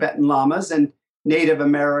other Tibetan lamas and Native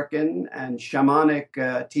American and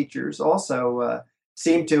shamanic teachers also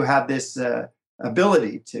seem to have this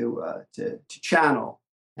ability to channel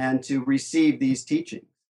and to receive these teachings.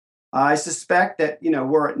 I suspect that,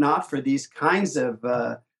 were it not for these kinds of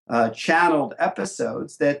channeled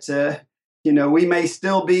episodes, that we may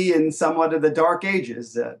still be in somewhat of the dark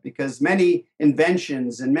ages, because many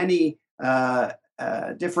inventions and many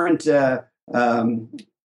different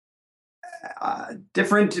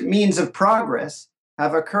different means of progress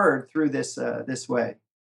have occurred through this way.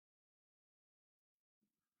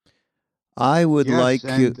 I would like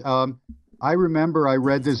you. I remember I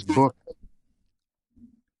read this book.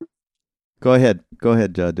 Go ahead,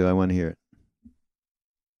 Jaddu. I want to hear it.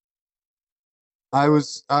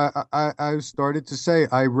 I started to say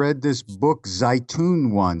I read this book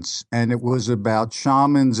Zaitun once, and it was about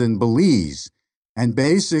shamans in Belize, and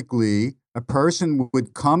basically a person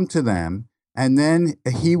would come to them, and then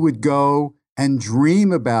he would go and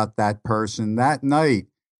dream about that person that night,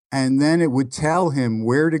 and then it would tell him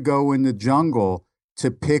where to go in the jungle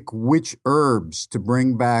to pick which herbs to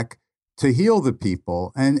bring back to heal the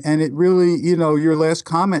people. And it really, your last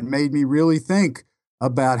comment made me really think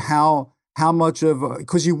about how much of,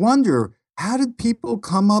 because you wonder, how did people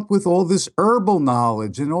come up with all this herbal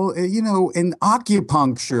knowledge and all, and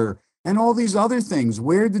acupuncture and all these other things?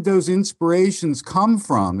 Where did those inspirations come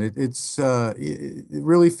from? It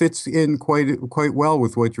really fits in quite well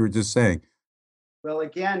with what you were just saying. Well,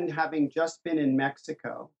 again, having just been in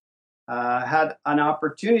Mexico, had an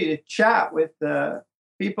opportunity to chat with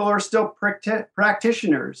people who are still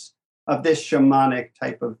practitioners of this shamanic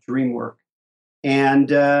type of dream work. And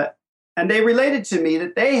And they related to me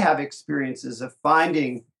that they have experiences of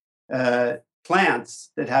finding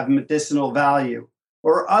plants that have medicinal value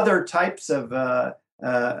or other types of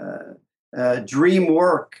dream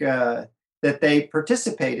work that they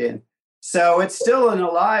participate in. So it's still an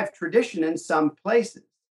alive tradition in some places.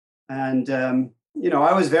 And,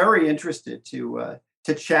 I was very interested to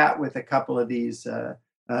chat with a couple of these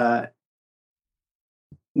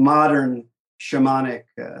modern shamanic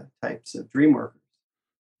types of dream workers.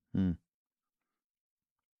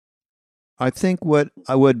 I think what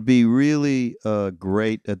would be really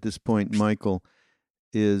great at this point, Michael,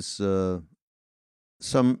 is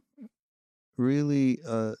some really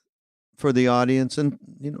for the audience and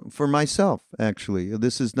for myself. Actually,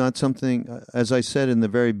 this is not something. As I said in the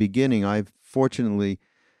very beginning, I fortunately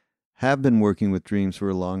have been working with dreams for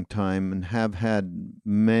a long time and have had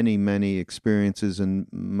many experiences and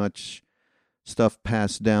much stuff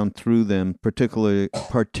passed down through them, particularly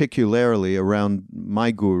around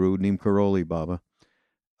my guru, Neem Karoli Baba.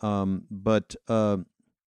 But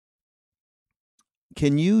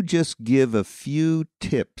can you just give a few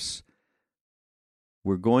tips?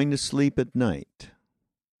 We're going to sleep at night,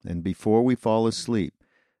 and before we fall asleep,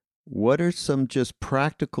 what are some just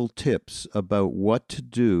practical tips about what to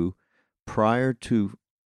do prior to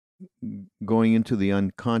going into the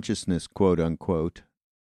unconsciousness, quote unquote,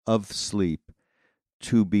 of sleep,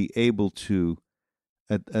 to be able to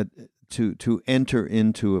enter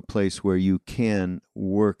into a place where you can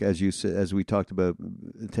work, as you said, as we talked about,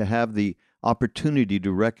 to have the opportunity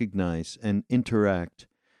to recognize and interact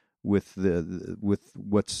with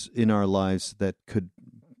what's in our lives that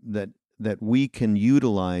we can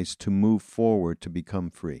utilize to move forward to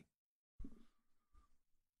become free.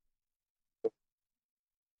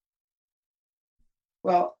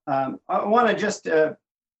 Well, I want to just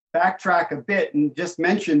backtrack a bit and just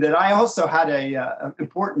mention that I also had an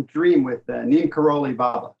important dream with Neem Karoli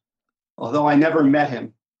Baba, although I never met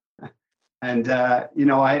him. And,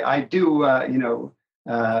 I do,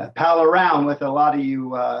 pal around with a lot of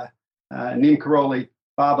you Neem Karoli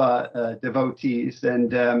Baba devotees.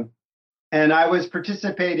 And I was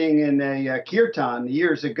participating in a kirtan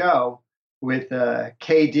years ago with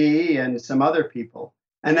KD and some other people.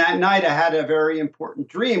 And that night I had a very important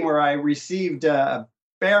dream where I received a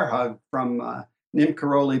bear hug from Neem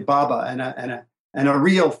Karoli Baba and a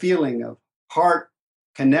real feeling of heart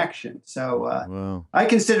connection. So wow. I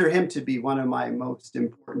consider him to be one of my most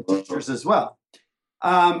important teachers as well.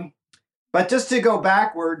 But just to go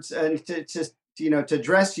backwards and to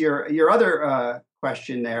address your other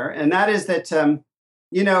question there, and that is that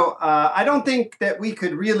I don't think that we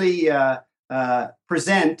could really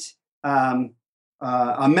present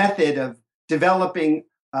a method of developing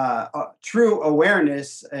true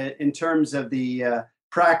awareness in terms of the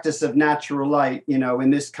practice of natural light, in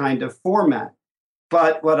this kind of format.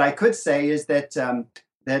 But what I could say is that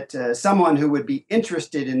someone who would be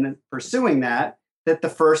interested in pursuing that the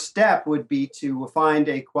first step would be to find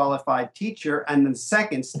a qualified teacher, and the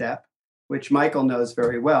second step, which Michael knows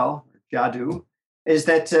very well, Jadoo, is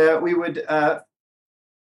that we would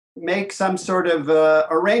make some sort of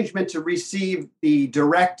arrangement to receive the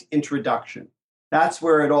direct introduction. That's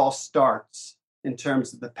where it all starts in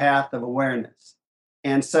terms of the path of awareness.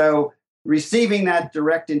 And so receiving that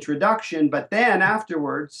direct introduction, but then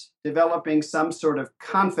afterwards developing some sort of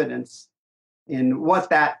confidence in what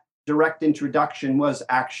that direct introduction was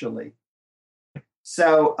actually.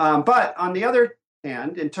 So, but on the other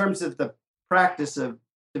hand, in terms of the practice of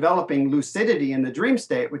developing lucidity in the dream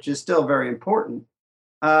state, which is still very important,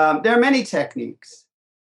 there are many techniques.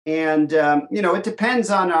 And, it depends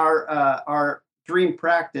on our dream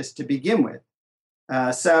practice to begin with.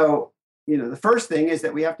 So, the first thing is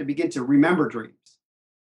that we have to begin to remember dreams.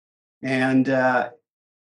 And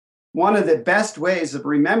one of the best ways of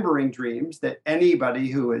remembering dreams that anybody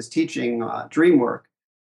who is teaching dream work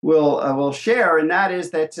will share, and that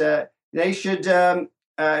is that they should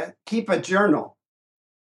keep a journal,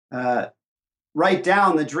 write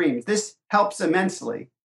down the dreams. This helps immensely.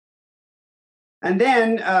 And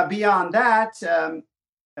then beyond that,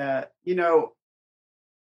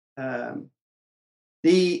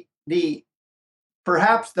 the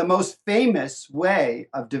perhaps the most famous way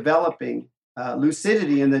of developing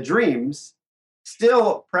lucidity in the dreams,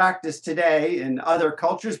 still practiced today in other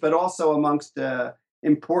cultures, but also amongst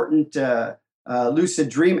important lucid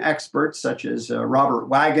dream experts such as Robert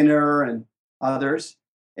Waggoner and others,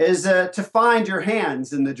 is to find your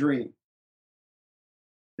hands in the dream.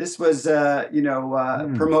 This was,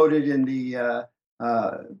 promoted in the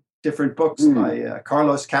different books by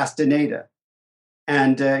Carlos Castaneda,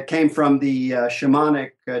 and came from the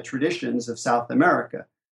shamanic traditions of South America.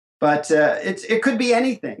 But it could be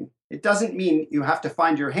anything. It doesn't mean you have to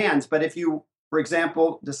find your hands. But if you, for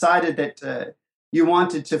example, decided that you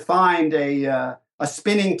wanted to find a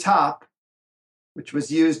spinning top, which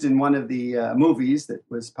was used in one of the movies that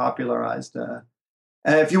was popularized.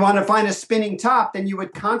 If you want to find a spinning top, then you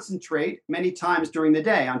would concentrate many times during the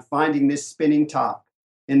day on finding this spinning top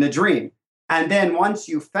in the dream. And then once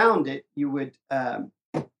you found it, you would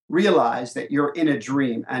realize that you're in a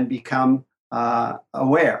dream and become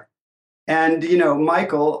aware. And,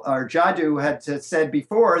 Michael or Jadoo had said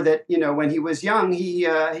before that, when he was young, he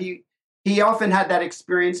often had that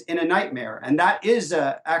experience in a nightmare. And that is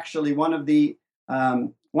actually one of the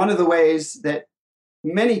ways that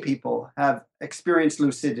many people have experienced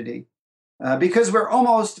lucidity, because we're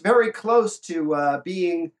almost very close to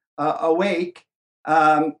being awake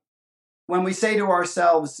when we say to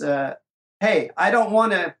ourselves, hey, I don't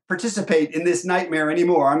want to participate in this nightmare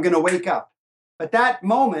anymore. I'm going to wake up. But that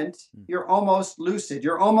moment, you're almost lucid.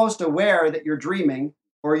 You're almost aware that you're dreaming,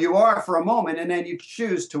 or you are for a moment, and then you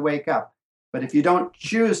choose to wake up. But if you don't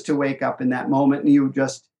choose to wake up in that moment and you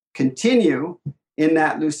just continue in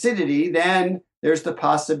that lucidity, then there's the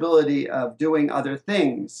possibility of doing other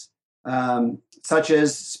things, such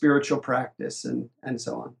as spiritual practice and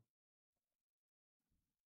so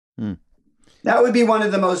on. That would be one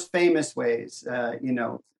of the most famous ways. There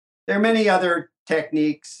are many other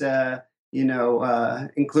techniques,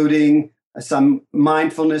 including some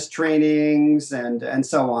mindfulness trainings and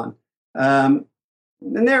so on. And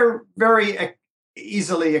they're very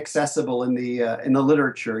easily accessible in the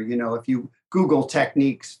literature. If you Google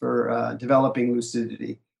techniques for developing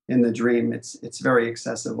lucidity in the dream, it's very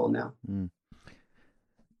accessible now.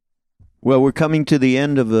 Well, we're coming to the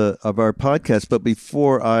end of our podcast, but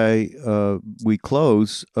before we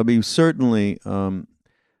close, certainly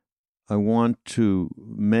I want to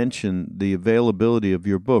mention the availability of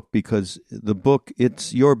your book, because the book,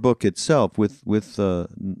 it's your book itself with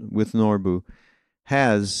Norbu,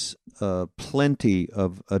 has plenty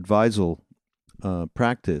of advisal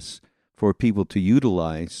practice for people to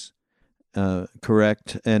utilize.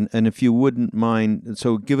 Correct? And if you wouldn't mind,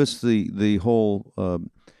 so give us the whole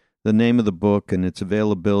the name of the book and its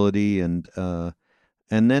availability, and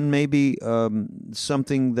then maybe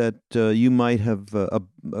something that you might have, a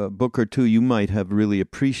book or two you might have really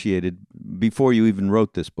appreciated before you even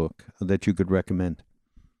wrote this book that you could recommend.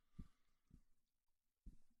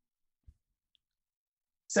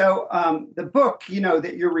 So the book,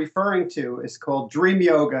 that you're referring to is called Dream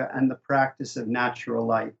Yoga and the Practice of Natural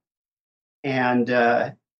Light.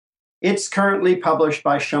 And it's currently published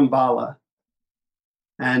by Shambhala.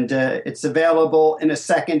 And it's available in a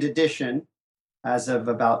second edition as of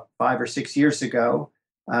about 5 or 6 years ago.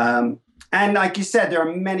 And like you said, there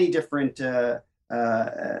are many different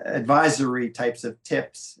advisory types of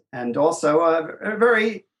tips, and also a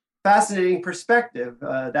very fascinating perspective,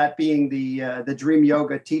 that being the Dream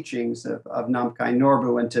Yoga teachings of Namkhai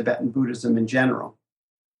Norbu and Tibetan Buddhism in general.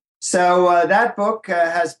 So that book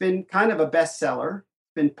has been kind of a bestseller,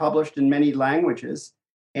 been published in many languages,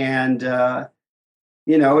 and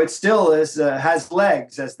it still has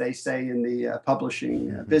legs, as they say in the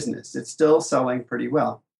publishing business. It's still selling pretty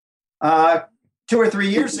well. 2 or 3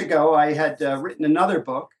 years ago, I had written another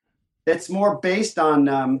book that's more based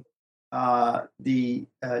on the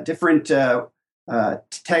different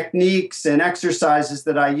techniques and exercises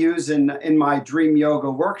that I use in my Dream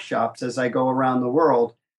Yoga workshops as I go around the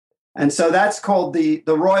world. And so that's called the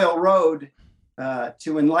Royal Road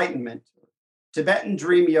to Enlightenment. Tibetan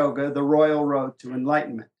Dream Yoga, the Royal Road to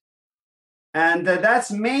Enlightenment. And that's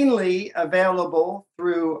mainly available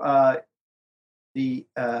through the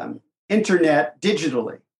internet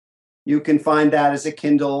digitally. You can find that as a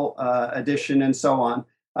Kindle edition and so on.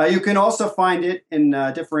 You can also find it in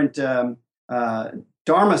different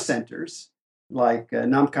Dharma centers, like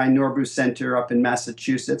Namkhai Norbu Center up in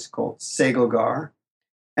Massachusetts called Segalgar,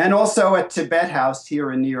 and also at Tibet House here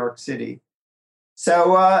in New York City.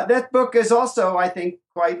 So that book is also, I think,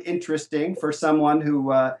 quite interesting for someone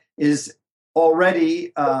who is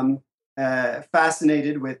already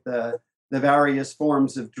fascinated with the various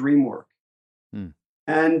forms of dream work.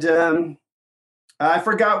 And I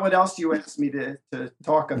forgot what else you asked me to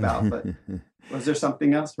talk about, but was there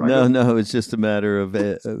something else? Right? No, it's just a matter of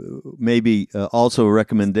maybe also a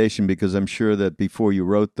recommendation, because I'm sure that before you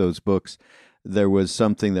wrote those books, there was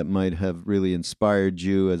something that might have really inspired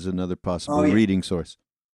you as another possible reading source.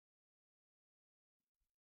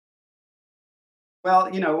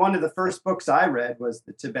 Well, one of the first books I read was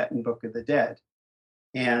the Tibetan Book of the Dead.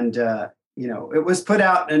 And, it was put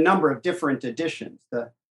out in a number of different editions.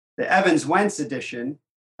 The Evans Wentz edition,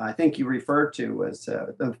 I think you referred to, was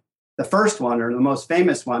the the first one or the most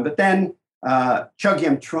famous one. But then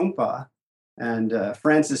Chogyam Trungpa and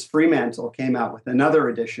Francis Fremantle came out with another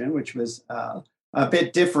edition, which was a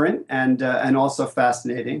bit different and also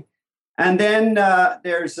fascinating. And then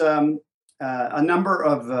there's a number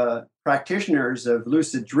of practitioners of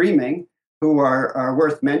lucid dreaming who are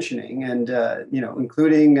worth mentioning, and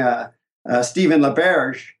including Stephen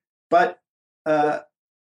LaBerge. But the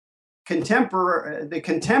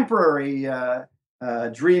contemporary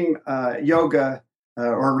dream yoga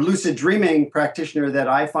or lucid dreaming practitioner that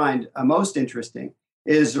I find most interesting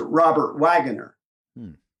is Robert Waggoner.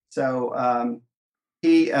 So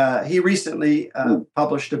he recently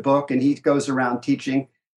published a book, and he goes around teaching.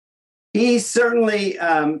 He certainly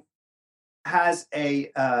has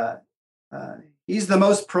he's the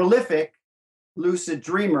most prolific lucid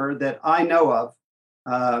dreamer that I know of,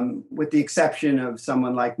 with the exception of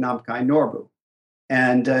someone like Namkhai Norbu.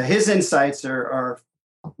 And his insights are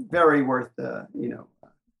very worth,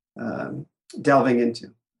 delving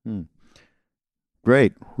into.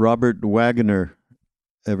 Great. Robert Waggoner,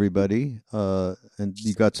 everybody. And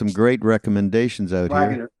you got some great recommendations out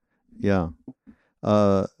here. Yeah.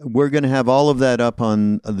 We're going to have all of that up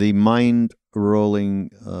on the Mind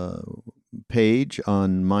Rolling page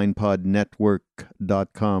on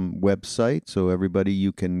mindpodnetwork.com website. So everybody,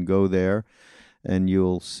 you can go there and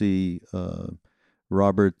you'll see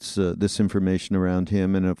Robert's this information around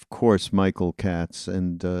him, and of course Michael Katz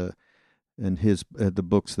and his the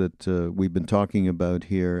books that we've been talking about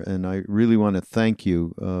here. And I really want to thank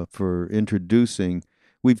you for introducing.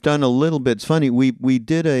 We've done a little bit. It's funny, we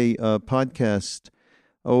did a podcast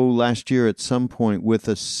last year at some point with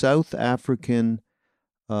a South African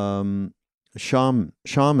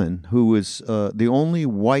shaman who was the only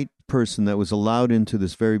white person that was allowed into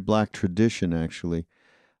this very black tradition, actually.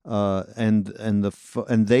 And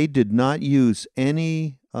they did not use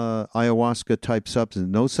any ayahuasca type substance,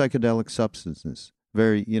 no psychedelic substances.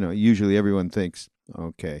 Very, usually everyone thinks,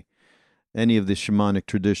 okay, any of the shamanic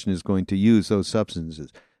tradition is going to use those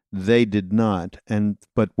substances. They did not,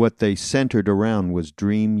 but what they centered around was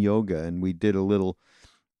dream yoga, and we did an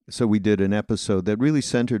episode that really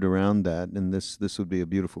centered around that, and this would be a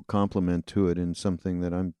beautiful complement to it, and something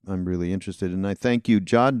that I'm really interested in. I thank you,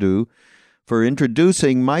 Jadoo, for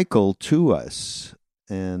introducing Michael to us.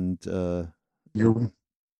 And you're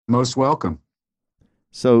most welcome.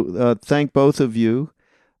 So thank both of you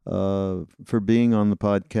for being on the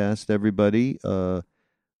podcast, everybody.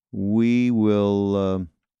 We will,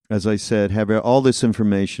 as I said, have all this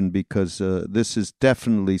information because this is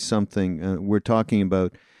definitely something we're talking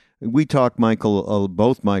about. We talk, Michael,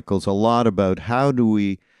 both Michaels, a lot about how do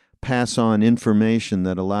we pass on information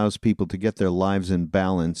that allows people to get their lives in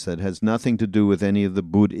balance, that has nothing to do with any of the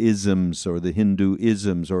Buddhisms or the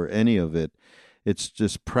Hinduisms or any of it. It's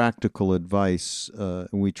just practical advice.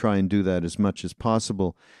 We try and do that as much as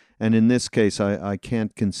possible. And in this case, I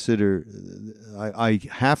can't consider, I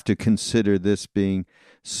have to consider this being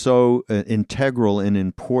so integral and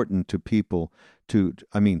important to people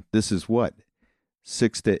this is what?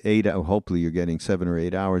 6 to 8 hours, hopefully you're getting 7 or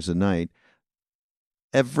 8 hours a night.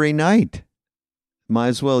 Every night. Might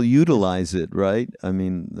as well utilize it, right? I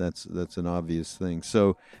mean, that's an obvious thing.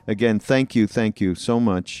 So again, thank you so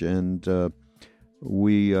much. And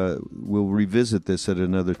we will revisit this at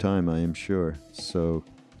another time, I am sure. So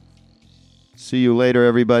see you later,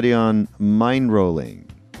 everybody, on Mind Rolling.